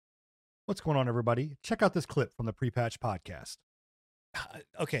What's going on, everybody? Check out this clip from the Pre-Patch podcast.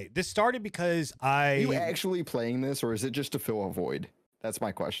 Okay, this started because Are you actually playing this, or is it just to fill a void? That's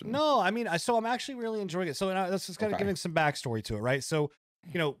my question. No, I mean, so I'm actually really enjoying it. So let's just kind of giving some backstory to it, right? So,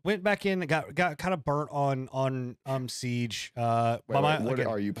 went back in and got kind of burnt on Siege. What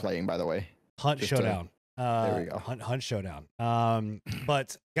are you playing, by the way? Hunt Showdown. There we go. Hunt Showdown.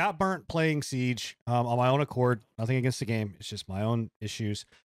 But got burnt playing Siege on my own accord. Nothing against the game. It's just my own issues.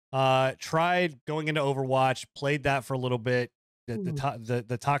 Tried going into Overwatch, played that for a little bit.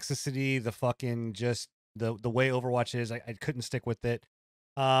 The toxicity, the fucking just the way Overwatch is, I couldn't stick with it.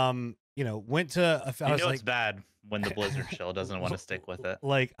 Went to I was like, it's bad when the Blizzard show doesn't want to stick with it.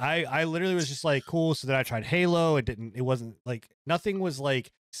 Like I literally was just like, cool. So then I tried Halo. It wasn't like, nothing was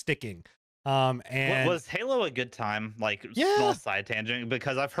like sticking. And was Halo a good time? Like, small side tangent,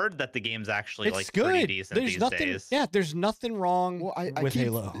 because I've heard that the game's actually like good. pretty decent there's these nothing, days. Yeah, there's nothing wrong with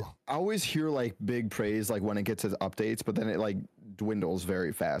Halo. I always hear like big praise like when it gets to the updates, but then it like dwindles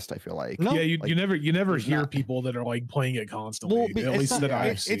very fast. I feel like you never hear people that are like playing it constantly. At least that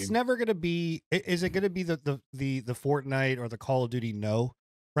I've seen. It's never gonna be. Is it gonna be the Fortnite or the Call of Duty? No.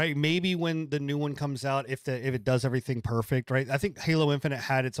 Right, maybe when the new one comes out, if it does everything perfect, right? I think Halo Infinite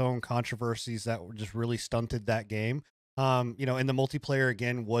had its own controversies that were just really stunted that game. And the multiplayer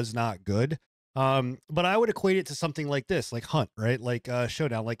again was not good. But I would equate it to something like this, like Hunt, right? Like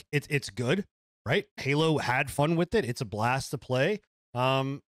Showdown, like it's good, right? Halo had fun with it. It's a blast to play.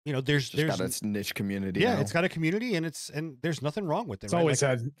 There's got its niche community. Yeah, now. it's got a community, and there's nothing wrong with it.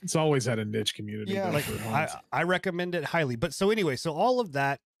 It's always had a niche community. Yeah, like I recommend it highly. But so anyway, so all of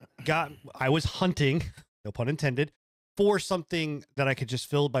that I was hunting, no pun intended, for something that I could just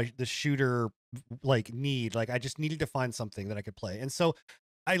fill by the shooter like need. Like I just needed to find something that I could play, and so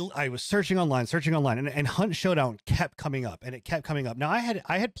I was searching online, and Hunt Showdown kept coming up, and it kept coming up. Now I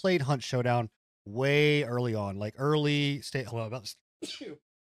had played Hunt Showdown way early on, like early state. Hold on, about to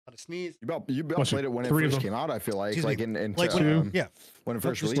sneeze. You played it when it first came out. I feel like when it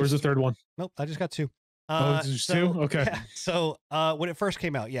first released. Where's the third one? Nope, I just got two. Just two. Okay. Yeah, so when it first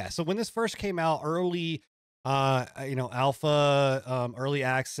came out, so when this first came out, early, alpha, early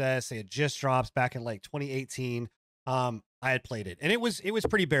access, it had just dropped back in like 2018. I had played it, and it was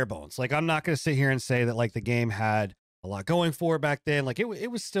pretty bare bones. Like I'm not going to sit here and say that like the game had a lot going for it back then. Like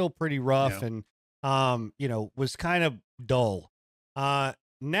it was still pretty rough, and was kind of dull.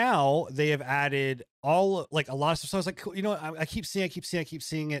 Now they have added a lot of stuff. So I was like, cool, I keep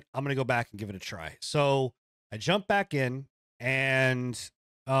seeing it. I'm going to go back and give it a try. So I jumped back in, and,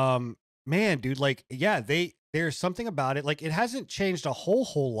 man, dude, like, yeah, there's something about it. Like it hasn't changed a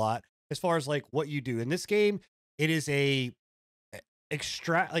whole lot as far as like what you do in this game. It is a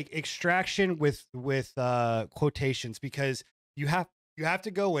extraction with quotations, because you have to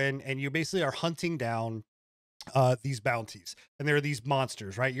go in and you basically are hunting down these bounties, and there are these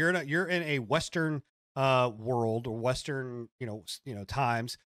monsters, right? You're in a Western world, or Western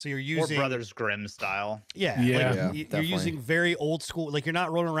times, so you're using more Brothers Grimm style. You're using very old school, like you're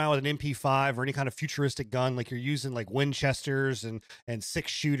not rolling around with an MP5 or any kind of futuristic gun. Like you're using like Winchesters and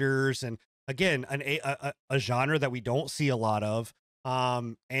 6-shooters, and again a genre that we don't see a lot of.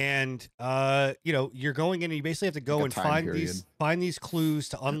 You're going in and you basically have to go and find these clues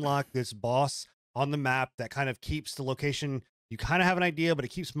to unlock this boss on the map that kind of keeps the location. You kind of have an idea, but it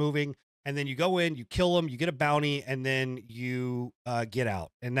keeps moving. And then you go in, you kill them, you get a bounty, and then you get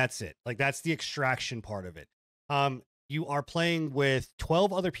out. And that's it. Like that's the extraction part of it. You are playing with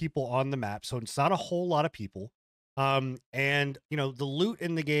 12 other people on the map, so it's not a whole lot of people. And the loot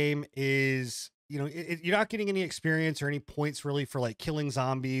in the game is, you're not getting any experience or any points really for like killing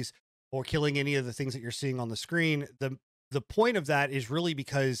zombies or killing any of the things that you're seeing on the screen. The point of that is really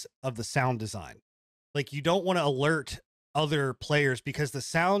because of the sound design. Like you don't want to alert other players, because the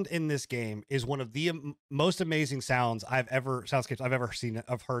sound in this game is one of the most amazing soundscapes I've ever seen,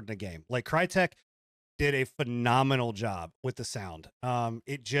 I've heard in a game. Like Crytek did a phenomenal job with the sound.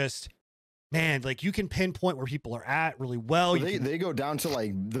 It just, man, like you can pinpoint where people are at really well. They go down to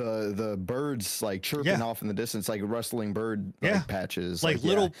like the birds like chirping off in the distance, like rustling bird patches, like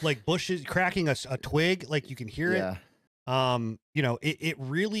little like bushes cracking a twig, like you can hear it. It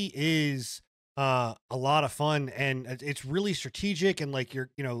really is a lot of fun, and it's really strategic, and like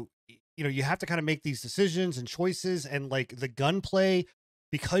you have to kind of make these decisions and choices, and like the gunplay,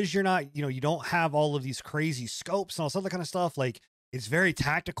 because you're not, you don't have all of these crazy scopes and all this other kind of stuff. Like it's very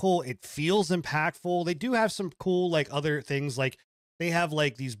tactical. It feels impactful. They do have some cool like other things, like they have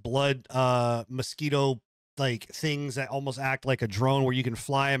like these blood mosquito like things that almost act like a drone, where you can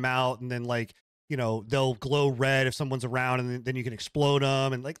fly them out, and then like you know, they'll glow red if someone's around, and then you can explode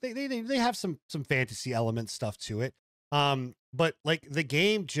them, and like they have some fantasy element stuff to it. But like the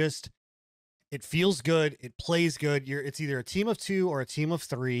game just, it feels good, it plays good. It's either a team of 2 or a team of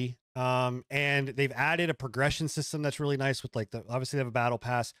 3. And they've added a progression system that's really nice with like obviously they have a battle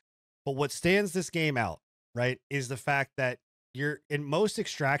pass. But what stands this game out, right, is the fact that you're in most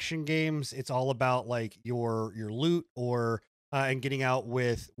extraction games, it's all about like your loot or and getting out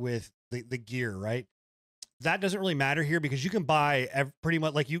with the gear, right? That doesn't really matter here because you can buy pretty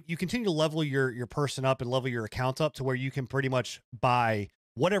much like you continue to level your person up and level your account up to where you can pretty much buy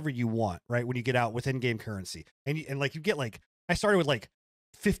whatever you want, right? When you get out with in-game currency, and like you get like, I started with like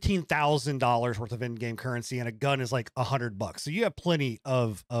 $15,000 worth of in-game currency, and a gun is like $100. So you have plenty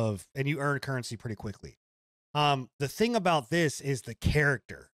of, and you earn currency pretty quickly. The thing about this is the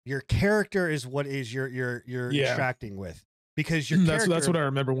character. Your character is what is you're extracting with. Because your that's what I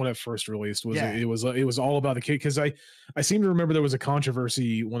remember when it first released. It was all about the kid, because I seem to remember there was a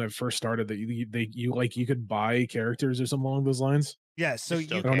controversy when it first started that you could buy characters or something along those lines. Yeah, so I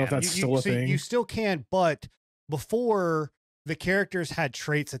don't know if that's still a thing. You still can, but before the characters had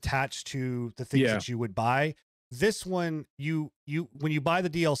traits attached to the things that you would buy. This one, you when you buy the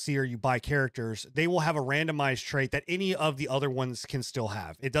DLC or you buy characters, they will have a randomized trait that any of the other ones can still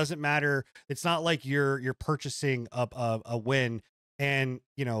have. It doesn't matter. It's not like you're purchasing a win and,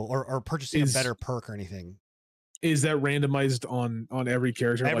 you know, or purchasing a better perk or anything. Is that randomized on every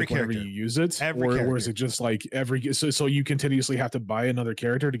character, like whenever you use it, or is it just like so you continuously have to buy another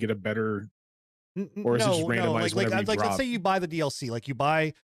character to get a better, or is it just randomized? Like let's say you buy the DLC, like you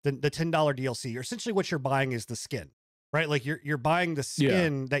buy the $10 DLC. Essentially what you're buying is the skin, right? Like you're buying the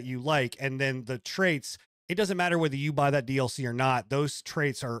skin that you like, and then the traits, it doesn't matter whether you buy that DLC or not. Those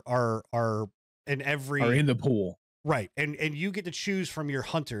traits are in the pool. Right. And you get to choose from your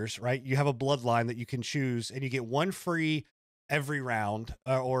hunters, right? You have a bloodline that you can choose, and you get one free every round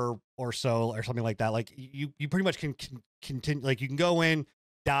or so, or something like that. Like you pretty much can continue, like you can go in,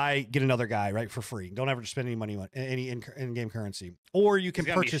 die, get another guy, right, for free. Don't ever spend any money on any in-game currency, or you can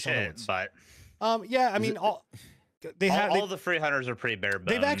purchase other ones. But yeah, I mean, all the free hunters are pretty bare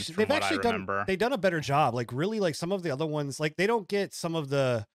bones. They've actually done a better job. Like really, like some of the other ones, like they don't get some of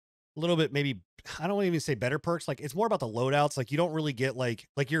the little bit, maybe I don't even say better perks. Like it's more about the loadouts. Like you don't really get like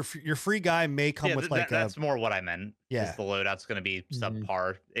your free guy may come with like that's more what I meant. Yeah, the loadout's going to be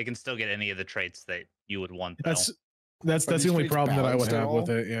subpar. It can still get any of the traits that you would want. Though. That's the only problem that I would have with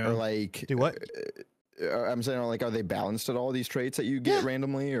it. Yeah. Or like do what? I'm saying, like, are they balanced at all, these traits that you get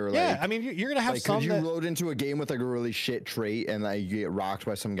randomly? Or I mean, you're gonna have some. Could you load into a game with like a really shit trait and like you get rocked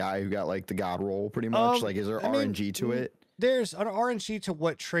by some guy who got like the god roll pretty much? Like, is there RNG to it? There's an RNG to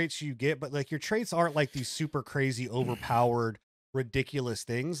what traits you get, but like your traits aren't like these super crazy, overpowered, ridiculous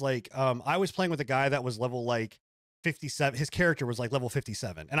things. Like, I was playing with a guy that was level like 57. His character was like level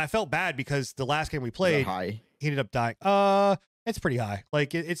 57, and I felt bad because the last game we played, he ended up dying. It's pretty high.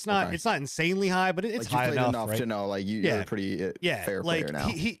 Like it's not insanely high, but it's like high enough, right? To know like you're a pretty fair like player now.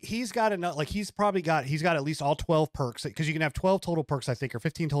 He's got enough. Like he's got at least all 12 perks, because you can have 12 total perks, I think, or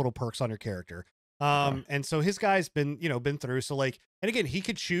 15 total perks on your character. And so his guy's been through. So like, and again, he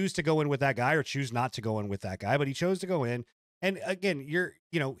could choose to go in with that guy or choose not to go in with that guy, but he chose to go in. And again,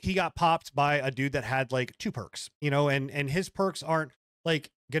 he got popped by a dude that had like 2 perks, and his perks aren't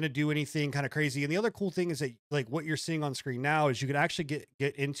like gonna do anything kind of crazy. And the other cool thing is that like what you're seeing on screen now is you could actually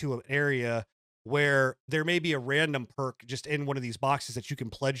get into an area where there may be a random perk just in one of these boxes that you can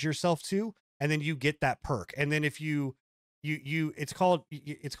pledge yourself to, and then you get that perk. And then if you it's called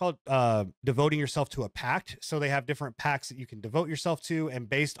devoting yourself to a pact. So they have different packs that you can devote yourself to, and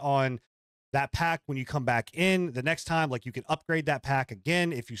based on that pack, when you come back in the next time, like you can upgrade that pack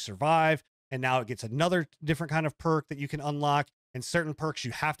again if you survive, and now it gets another different kind of perk that you can unlock. And certain perks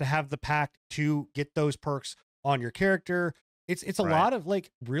you have to have the pack to get those perks on your character. It's a lot of like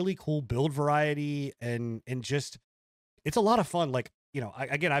really cool build variety, and just it's a lot of fun. Like,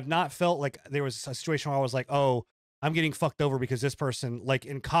 I've not felt like there was a situation where I was like, oh, I'm getting fucked over because this person, like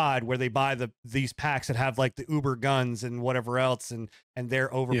in COD, where they buy these packs that have like the Uber guns and whatever else, and they're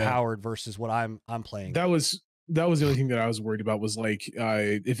overpowered versus what I'm playing. That was the only thing that I was worried about, was like,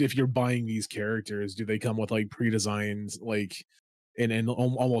 if you're buying these characters, do they come with like pre-designed, like, and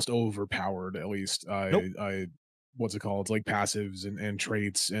almost overpowered, at least Nope. What's it called, like passives and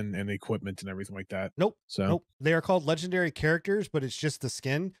traits and equipment and everything like that? Nope. So nope. They are called legendary characters, but it's just the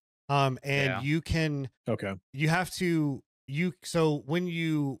skin. You can, you have to, so when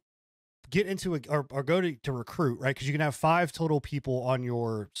you get into or go to recruit, right? Cause you can have 5 total people on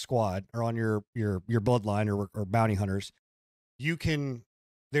your squad or on your bloodline or bounty hunters.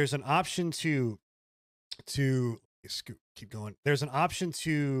 There's an option to keep going. There's an option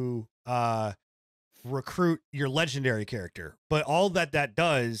to recruit your legendary character, but all that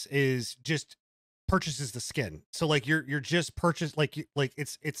does is just purchases the skin. So like you're just purchase like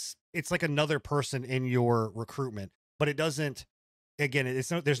it's like another person in your recruitment, but it doesn't. Again,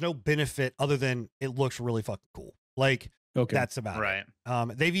 there's no benefit other than it looks really fucking cool. Like that's about it.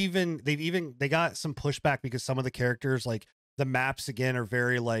 They got some pushback because some of the characters, like the maps again, are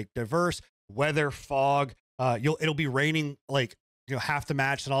very like diverse. Weather, fog. It'll be raining like half the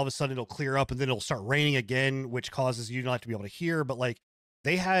match, and all of a sudden it'll clear up, and then it'll start raining again, which causes you not to be able to hear. But like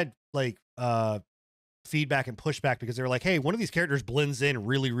they had like feedback and pushback because they were like, hey, one of these characters blends in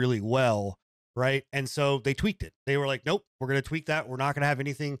really, really well. Right. And so they tweaked it. They were like, nope, we're going to tweak that. We're not going to have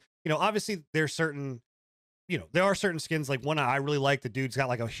anything, obviously there's certain, there are certain skins. Like one I really like, the dude's got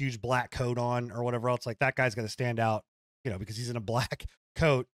like a huge black coat on or whatever else. Like that guy's going to stand out, because he's in a black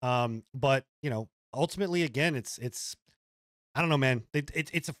coat. But ultimately again, it's, I don't know, man.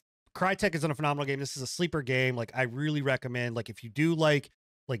 It's a Crytek has done a phenomenal game. This is a sleeper game. Like I really recommend, like if you do like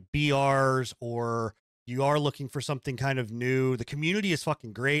BRs or you are looking for something kind of new, the community is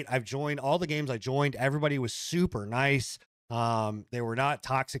fucking great. I've joined all the games I joined. Everybody was super nice. They were not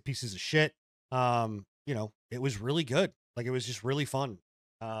toxic pieces of shit. It was really good. Like it was just really fun.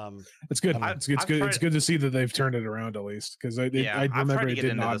 It's good. It's good. It's good to see that they've turned it around at least, because I remember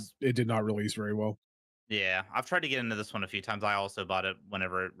it did not release very well. Yeah, I've tried to get into this one a few times. I also bought it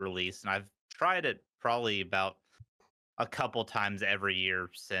whenever it released, and I've tried it probably about a couple times every year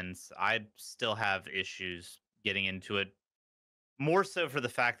since. I still have issues getting into it, more so for the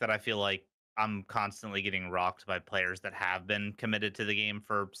fact that I feel like I'm constantly getting rocked by players that have been committed to the game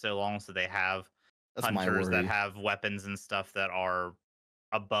for so long. So they have hunters that have weapons and stuff that are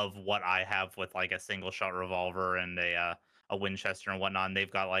above what I have with like a single shot revolver and a Winchester and whatnot. And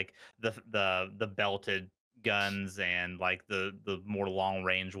they've got like the belted guns and like the more long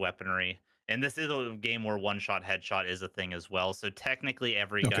range weaponry. And this is a game where one shot headshot is a thing as well. So technically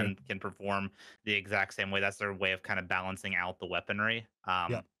every gun can perform the exact same way. That's their way of kind of balancing out the weaponry.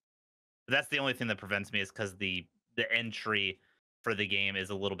 But that's the only thing that prevents me, is because the entry for the game is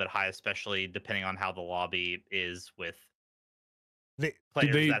a little bit high, especially depending on how the lobby is with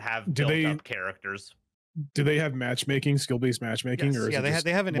players that have built up characters. Do they have matchmaking, skill-based matchmaking? Yes, or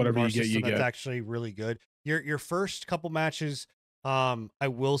they have an whatever system that's actually really good. Your first couple matches, I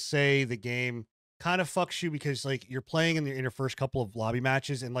will say the game kind of fucks you because like you're playing in your first couple of lobby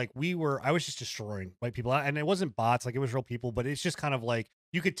matches, and like I was just destroying white people, and it wasn't bots, like it was real people, but it's just kind of like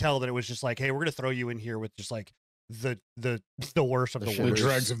you could tell that it was just like, hey, we're gonna throw you in here with just like the worst of the worst, the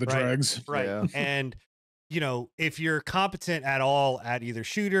dregs of the dregs, right? Yeah. And if you're competent at all at either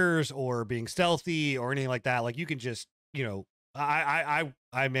shooters or being stealthy or anything like that, like you can just, I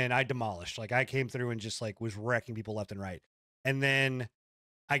demolished. Like I came through and just like was wrecking people left and right. And then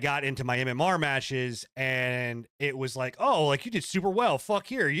I got into my MMR matches and it was like, oh, like you did super well. Fuck,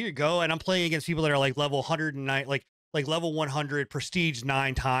 here you go. And I'm playing against people that are like level 109, like level 100 prestige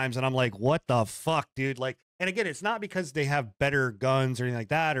 9 times. And I'm like, what the fuck, dude? Like, and again, it's not because they have better guns or anything like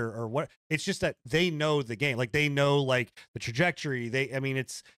that, or what. It's just that they know the game. Like they know like the trajectory.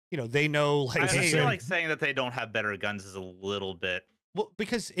 It's, they know like. I feel like saying that they don't have better guns is a little bit. Well,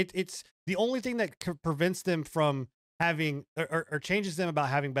 because it's the only thing that prevents them from having or changes them about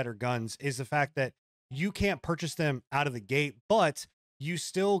having better guns is the fact that you can't purchase them out of the gate, but you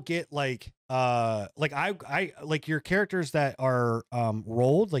still get like I like your characters that are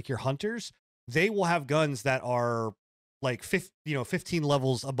rolled, like your hunters, they will have guns that are like 15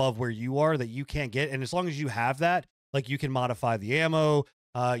 levels above where you are that you can't get. And as long as you have that, like you can modify the ammo,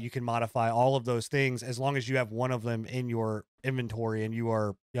 you can modify all of those things as long as you have one of them in your inventory and you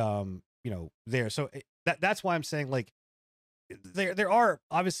are there. So that's why I'm saying like there are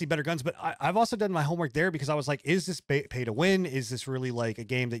obviously better guns, but I've also done my homework there because I was like, is this pay to win? Is this really like a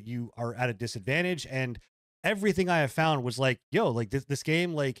game that you are at a disadvantage? And everything I have found was like, yo, like this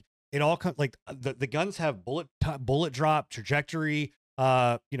game, like it all comes like the guns have bullet drop trajectory.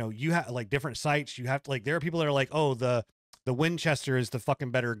 You have like different sights. You have to like, there are people that are like, oh, the Winchester is the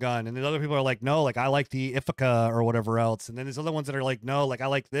fucking better gun. And then other people are like, no, like I like the Ithaca or whatever else. And then there's other ones that are like, no, like I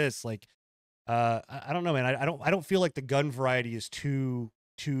like this. Like, I don't know, man. I don't feel like the gun variety is too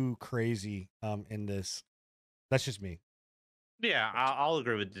crazy in this. That's just me. Yeah, I'll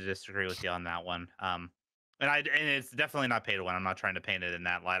agree with disagree with you on that one. And it's definitely not pay to win. I'm not trying to paint it in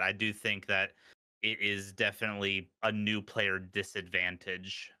that light. I do think that it is definitely a new player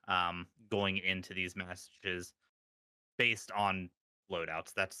disadvantage going into these matches based on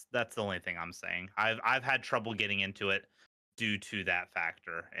loadouts. That's the only thing I'm saying. I've had trouble getting into it due to that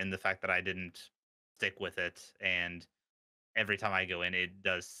factor and the fact that I didn't stick with it. And every time I go in, it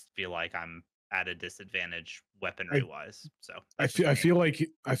does feel like I'm at a disadvantage weaponry wise. So I feel like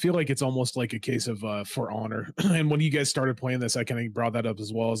it's almost like a case of For Honor. And when you guys started playing this, I kind of brought that up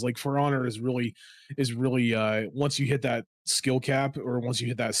as well. Is like For Honor is really once you hit that skill cap, or once you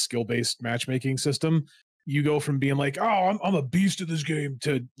hit that skill based matchmaking system, you go from being like, oh, I'm a beast at this game,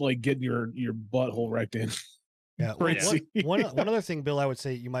 to like getting your butthole wrecked in. Yeah. One other thing, Bill, I would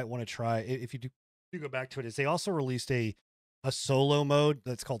say you might want to try, if you do go back to it, is they also released a solo mode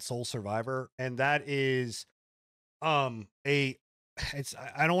that's called Soul Survivor, and that is I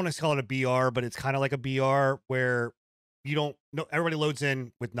don't want to call it a BR, but it's kind of like a BR where you don't know, everybody loads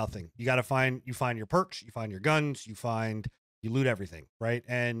in with nothing. You got to find your perks, you find your guns, you loot everything, right?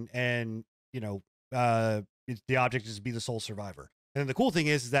 And the object is to be the sole survivor. And then the cool thing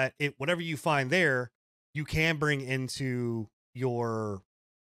is that whatever you find there, you can bring into your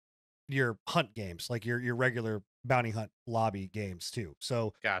hunt games, like your regular bounty hunt lobby games too.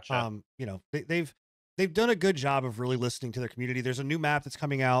 So gotcha. They've done a good job of really listening to their community. There's a new map that's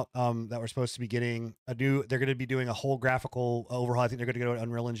coming out that we're supposed to be getting. They're going to be doing a whole graphical overhaul. I think they're going to go to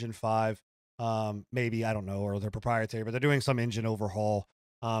Unreal Engine 5, maybe, I don't know, or they're proprietary, but they're doing some engine overhaul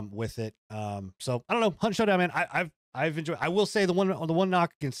with it. So I don't know. Hunt Showdown, man. I've enjoyed. I will say the one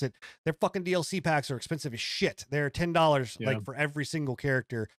knock against it, their fucking DLC packs are expensive as shit. They're $10 like for every single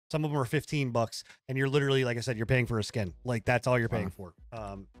character. Some of them are $15, and you're literally, like I said, you're paying for a skin. Like that's all you're paying for.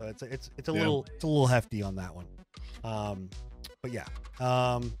 So it's a little hefty on that one. But yeah.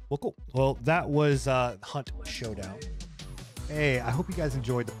 Well, cool. Well, that was Hunt Showdown. Hey, I hope you guys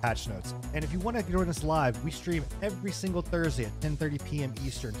enjoyed the patch notes. And if you want to join us live, we stream every single Thursday at 10:30 p.m.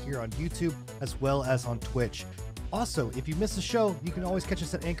 Eastern here on YouTube as well as on Twitch. Also, if you miss the show, you can always catch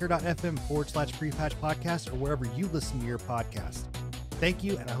us at anchor.fm/prepatch podcast or wherever you listen to your podcast. Thank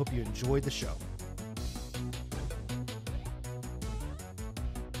you, and I hope you enjoyed the show.